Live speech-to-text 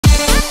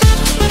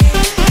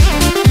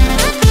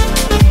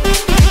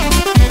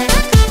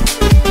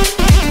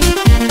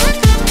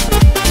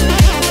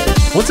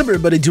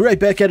everybody, right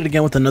back at it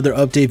again with another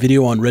update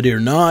video on Ready or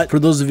Not. For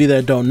those of you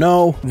that don't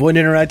know, Void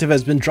Interactive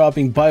has been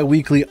dropping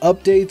bi-weekly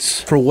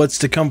updates for what's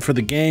to come for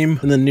the game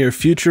in the near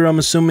future, I'm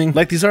assuming.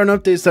 Like, these aren't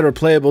updates that are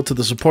playable to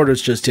the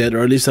supporters just yet,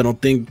 or at least I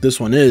don't think this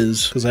one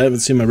is, because I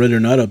haven't seen my Ready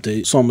or Not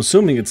update, so I'm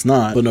assuming it's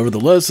not. But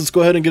nevertheless, let's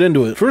go ahead and get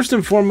into it. First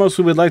and foremost,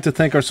 we would like to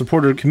thank our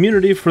supporter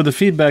community for the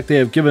feedback they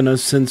have given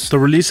us since the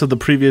release of the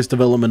previous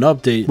development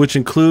update, which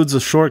includes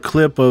a short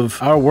clip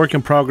of our work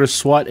in progress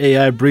SWAT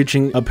AI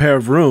breaching a pair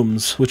of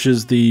rooms, which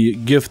is the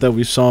GIF that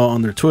we saw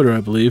on their Twitter, I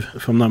believe,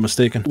 if I'm not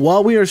mistaken.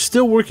 While we are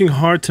still working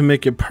hard to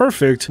make it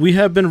perfect, we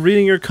have been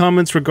reading your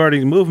comments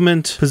regarding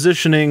movement,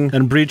 positioning,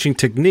 and breaching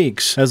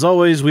techniques. As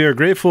always, we are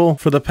grateful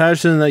for the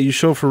passion that you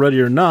show for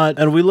Ready or Not,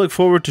 and we look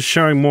forward to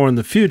sharing more in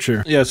the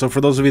future. Yeah, so for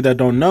those of you that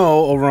don't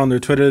know, over on their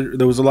Twitter,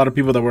 there was a lot of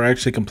people that were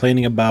actually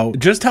complaining about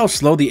just how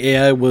slow the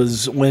AI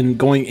was when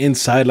going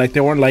inside. Like,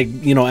 they weren't, like,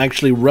 you know,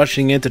 actually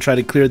rushing in to try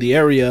to clear the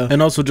area,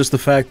 and also just the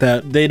fact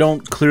that they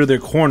don't clear their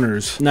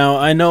corners. Now,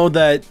 I know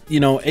that, you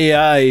know,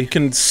 AI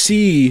can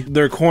see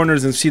their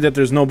corners and see that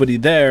there's nobody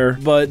there,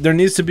 but there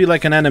needs to be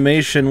like an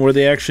animation where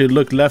they actually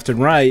look left and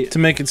right to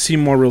make it seem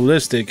more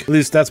realistic. At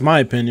least that's my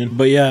opinion.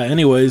 But yeah,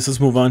 anyways, let's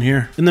move on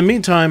here. In the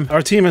meantime,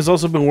 our team has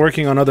also been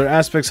working on other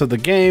aspects of the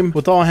game,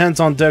 with all hands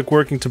on deck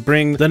working to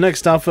bring the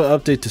next alpha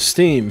update to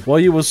Steam. While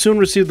you will soon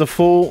receive the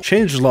full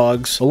change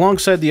logs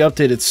alongside the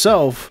update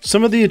itself,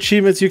 some of the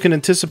achievements you can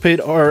anticipate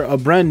are a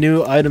brand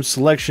new item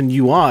selection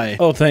UI.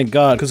 Oh, thank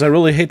God, because I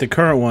really hate the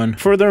current one.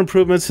 Further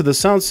improvements to the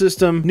sound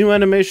system, new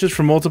animations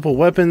for multiple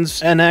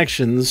weapons and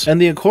actions,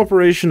 and the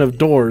incorporation of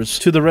doors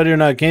to the Ready or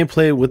Not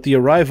gameplay with the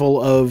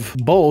arrival of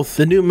both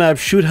the new map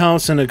Shoot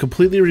House and a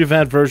completely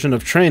revamped version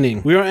of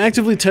Training. We are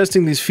actively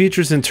testing these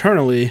features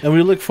internally, and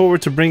we look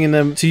forward to bringing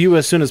them to you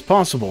as soon as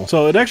possible.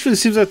 So it actually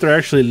seems like they're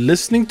actually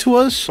listening to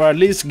us, or at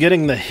least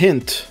getting the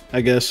hint,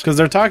 I guess, because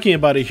they're talking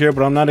about it here,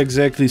 but I'm not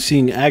exactly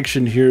seeing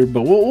action here.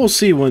 But we'll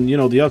see when, you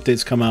know, the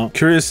updates come out.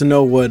 Curious to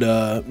know what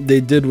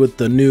they did with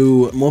the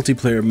new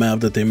multiplayer map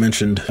that they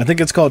mentioned. I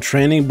think it's called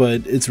Training,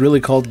 but it's really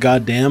called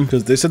Goddamn,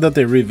 because they said that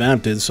they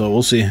revamped it, so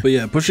we'll see. But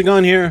yeah, pushing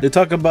on here, they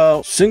talk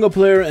about single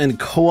player and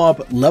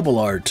co-op level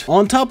art.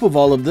 On top of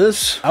all of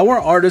this, our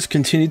artists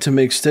continue to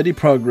make steady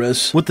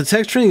progress with the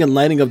texturing and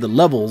lighting of the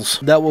levels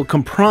that will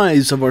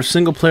comprise of our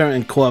single player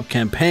and co-op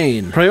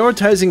campaign,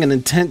 prioritizing an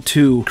intent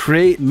to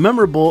create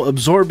memorable,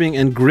 absorbing,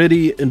 and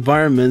gritty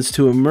environments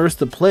to immerse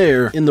the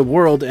player in the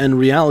world and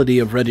reality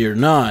of Ready or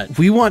Not.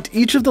 We want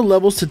each of the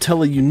levels to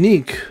tell a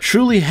unique,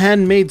 truly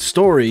handmade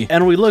story,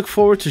 and we look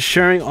forward to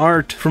sharing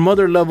art from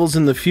other levels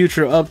in the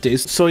future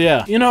updates. So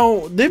yeah, you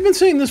know, they've been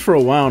saying this for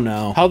a while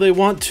now, how they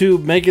want to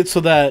make it so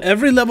that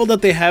every level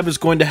that they have is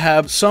going to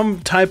have some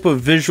type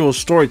of visual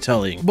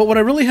storytelling. But what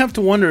I really have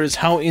to wonder is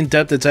how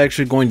in-depth it's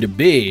actually going to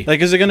be.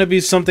 Like, is it going to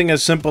be something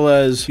as simple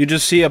as you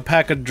just see a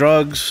pack of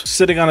drugs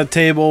sitting on a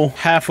table,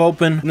 half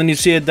open, and then you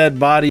see a dead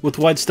body with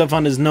white stuff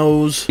on his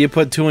nose, you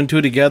put two and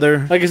two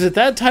together? Like, is it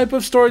that type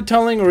of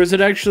storytelling, or is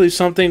it actually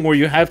something where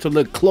you have to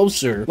look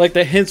closer? Like,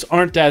 the hints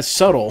aren't that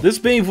subtle. This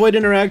being Void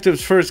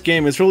Interactive's first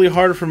game, it's really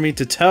hard for me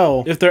to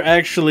tell if they're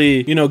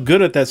actually, you know,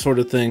 good at that sort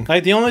of thing.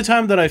 Like, the only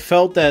time that I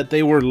felt that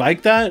they were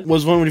like that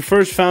was when we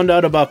first found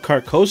out about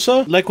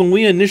Carcosa. Like, when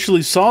we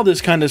initially saw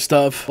this kind of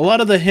stuff, a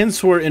lot of the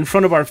hints were in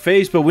front of our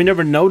face, but we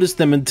never noticed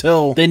them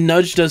until they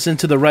nudged us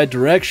into the right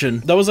direction.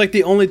 That was like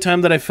the only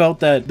time that I felt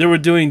that they were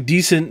doing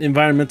decent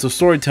environmental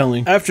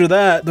storytelling. After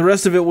that, the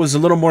rest of it was a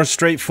little more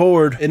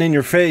straightforward and in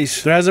your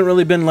face. There hasn't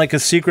really been like a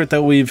secret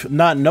that we've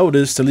not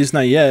noticed, at least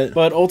not yet,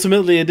 but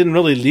ultimately it didn't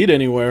really lead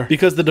anywhere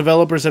because the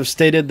developers have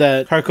stated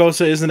that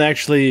Carcosa isn't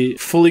actually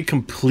fully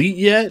complete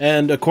yet,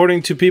 and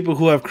according to people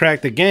who have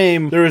cracked the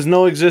game, there is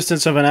no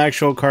existence of an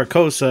actual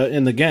Carcosa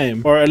in the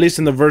game, or at least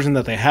in the version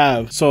that they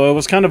have. So it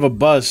was kind of a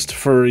bust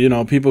for, you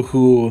know, people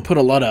who put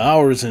a lot of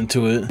hours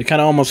into it. It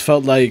kind of almost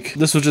felt like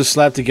this was just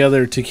slapped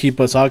together to keep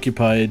us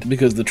occupied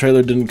because the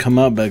trailer didn't come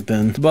out back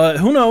then. But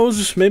who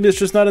knows, maybe it's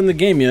just not in the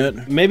game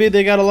yet. Maybe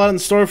they got a lot in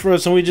store for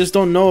us and we just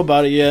don't know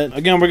about it yet.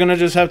 Again, we're gonna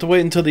just have to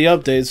wait until the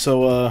update,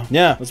 so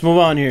yeah, let's move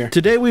on here.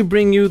 Today we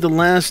bring you the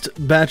last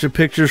batch of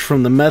pictures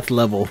from the meth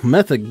level.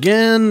 Meth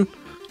again?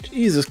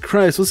 Jesus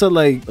Christ, what's that,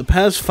 like the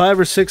past 5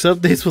 or 6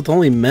 updates with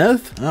only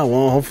meth? Oh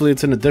well, hopefully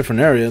it's in a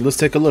different area. Let's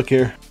take a look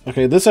here.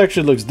 Okay, this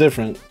actually looks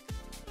different.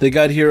 They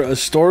got here a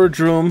storage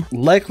room,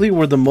 likely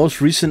where the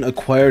most recent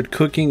acquired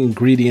cooking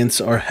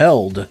ingredients are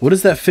held. What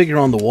is that figure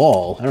on the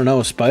wall? I don't know,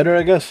 a spider,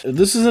 I guess? If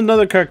this is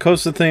another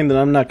Carcosa thing, then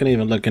I'm not gonna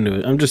even look into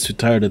it. I'm just too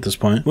tired at this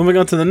point. Moving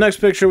on to the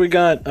next picture we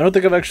got. I don't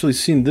think I've actually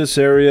seen this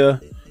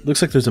area.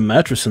 Looks like there's a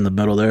mattress in the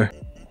middle there.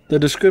 The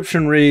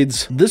description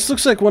reads, "This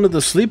looks like one of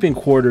the sleeping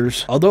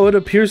quarters, although it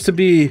appears to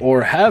be,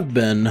 or have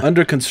been,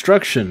 under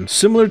construction.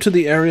 Similar to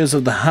the areas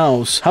of the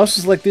house,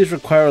 houses like these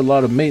require a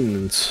lot of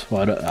maintenance."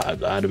 Well,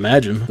 I'd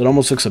imagine. It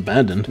almost looks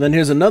abandoned. And then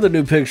here's another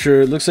new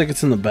picture. It looks like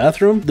it's in the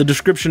bathroom. The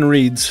description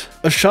reads,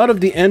 "A shot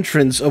of the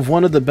entrance of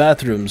one of the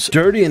bathrooms,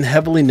 dirty and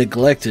heavily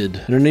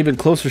neglected." And an even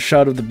closer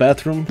shot of the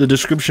bathroom. The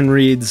description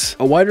reads,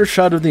 "A wider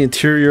shot of the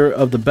interior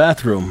of the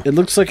bathroom. It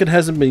looks like it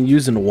hasn't been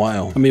used in a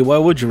while." I mean, why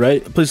would you,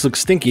 right? The place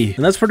looks stinky.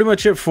 And that's pretty pretty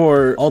much it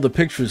for all the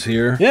pictures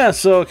here. Yeah,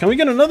 so can we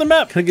get another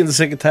map? Kind of getting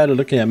sick and tired of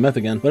looking at meth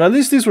again. But at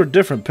least these were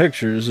different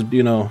pictures,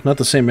 you know, not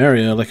the same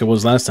area like it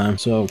was last time.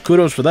 So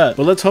kudos for that.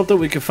 But let's hope that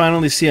we can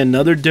finally see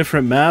another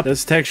different map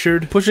that's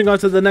textured. Pushing on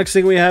to the next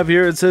thing we have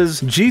here, it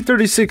says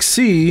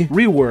G36C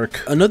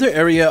Rework. Another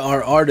area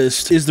our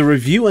artist is the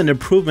review and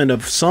improvement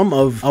of some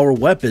of our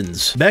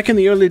weapons. Back in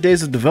the early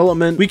days of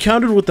development, we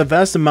countered with a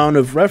vast amount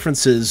of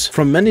references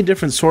from many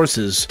different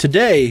sources.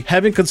 Today,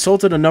 having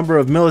consulted a number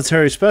of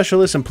military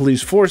specialists and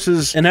police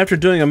forces, and after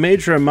doing a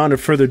major amount of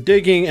further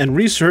digging and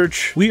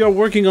research, we are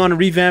working on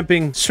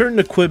revamping certain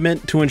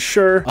equipment to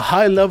ensure a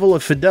high level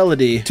of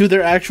fidelity to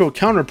their actual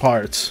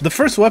counterparts. The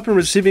first weapon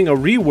receiving a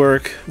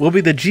rework will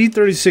be the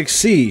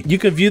G36C. You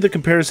can view the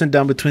comparison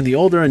down between the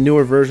older and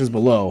newer versions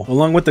below,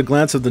 along with the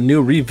glance of the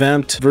new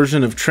revamped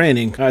version of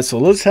training. Alright, so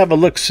let's have a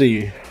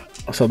look-see.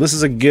 So this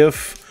is a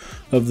GIF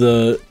of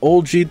the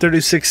old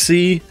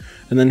G36C,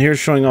 and then here's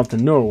showing off the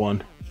newer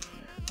one.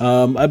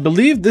 I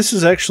believe this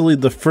is actually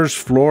the first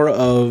floor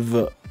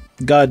of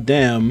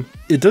Goddamn.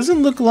 It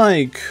doesn't look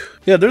like...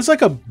 Yeah, there's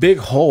like a big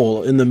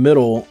hole in the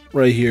middle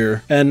right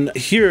here. And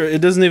here,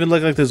 it doesn't even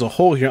look like there's a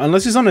hole here,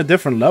 unless he's on a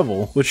different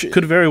level, which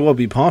could very well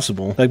be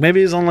possible. Like, maybe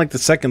he's on like the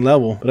second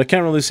level, but I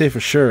can't really say for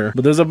sure.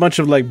 But there's a bunch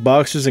of like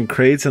boxes and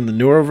crates in the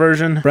newer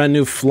version. Brand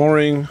new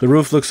flooring. The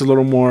roof looks a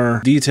little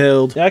more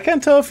detailed. Yeah, I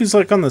can't tell if he's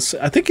like on the...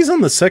 I think he's on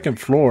the second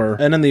floor.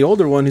 And in the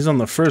older one, he's on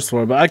the first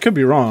floor, but I could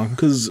be wrong,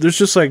 because there's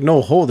just like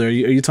no hole there. Are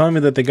you telling me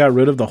that they got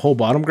rid of the whole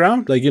bottom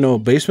ground? Like, you know,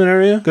 basement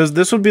area? Because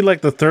this would be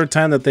like the third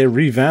time that they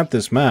revamped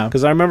this map.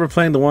 Because I remember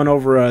playing the one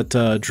over at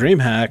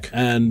DreamHack,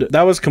 and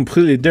that was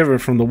completely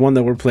different from the one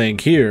that we're playing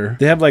here.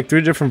 They have like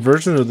 3 different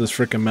versions of this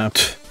freaking map.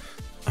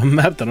 A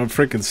map that I'm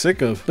freaking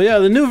sick of. But yeah,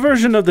 the new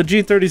version of the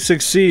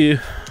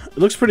G36C, it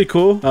looks pretty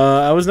cool.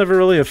 I was never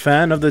really a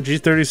fan of the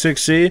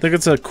G36C. I think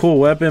it's a cool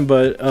weapon,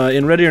 but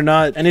in Ready or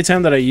Not,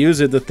 anytime that I use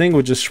it, the thing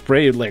would just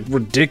spray like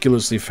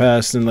ridiculously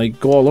fast and like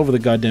go all over the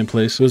goddamn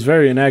place. It was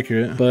very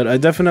inaccurate, but I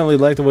definitely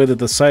like the way that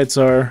the sights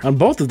are on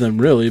both of them,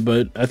 really,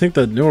 but I think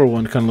the newer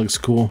one kind of looks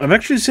cool. I've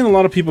actually seen a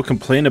lot of people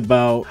complain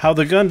about how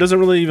the gun doesn't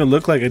really even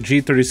look like a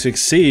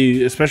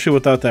G36C, especially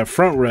without that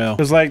front rail,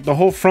 because like the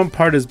whole front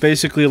part is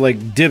basically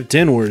like dipped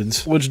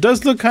inwards, which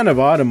does look kind of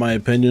odd in my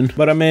opinion.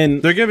 But I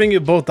mean, they're giving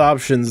you both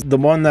options. The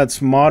one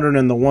that's modern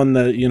and the one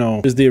that, you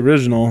know, is the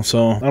original,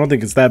 so I don't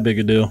think it's that big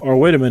a deal. Or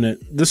wait a minute,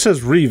 this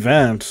says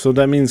revamped, so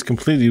that means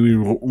completely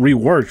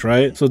reworked,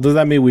 right? So does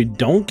that mean we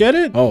don't get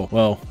it? Oh,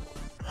 well.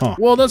 Huh.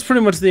 Well, that's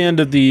pretty much the end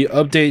of the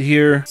update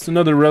here. It's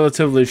another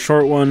relatively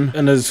short one,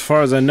 and as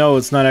far as I know,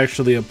 it's not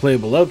actually a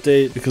playable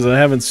update because I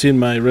haven't seen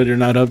my Ready or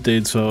Not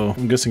update, so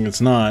I'm guessing it's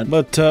not.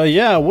 But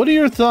yeah, what are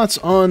your thoughts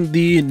on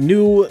the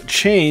new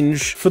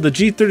change for the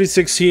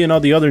G36C and all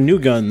the other new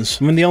guns?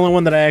 I mean, the only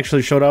one that I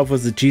actually showed off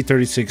was the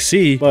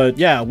G36C, but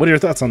yeah, what are your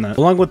thoughts on that?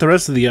 Along with the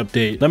rest of the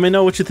update, let me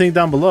know what you think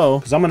down below,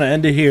 because I'm gonna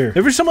end it here.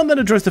 If you're someone that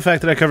enjoys the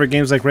fact that I cover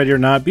games like Ready or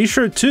Not, be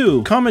sure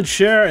to comment,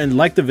 share, and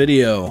like the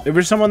video. If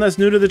you're someone that's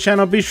new to the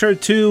channel, be sure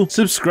to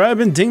subscribe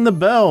and ding the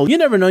bell. You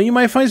never know, you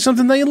might find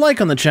something that you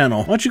like on the channel.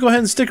 Why don't you go ahead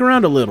and stick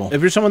around a little?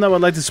 If you're someone that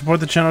would like to support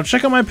the channel,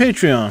 check out my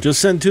Patreon.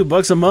 Just send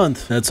 $2 a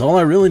month. That's all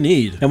I really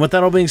need. And with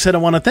that all being said, I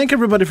want to thank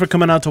everybody for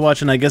coming out to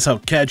watch, and I guess I'll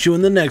catch you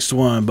in the next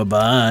one.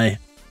 Bye-bye.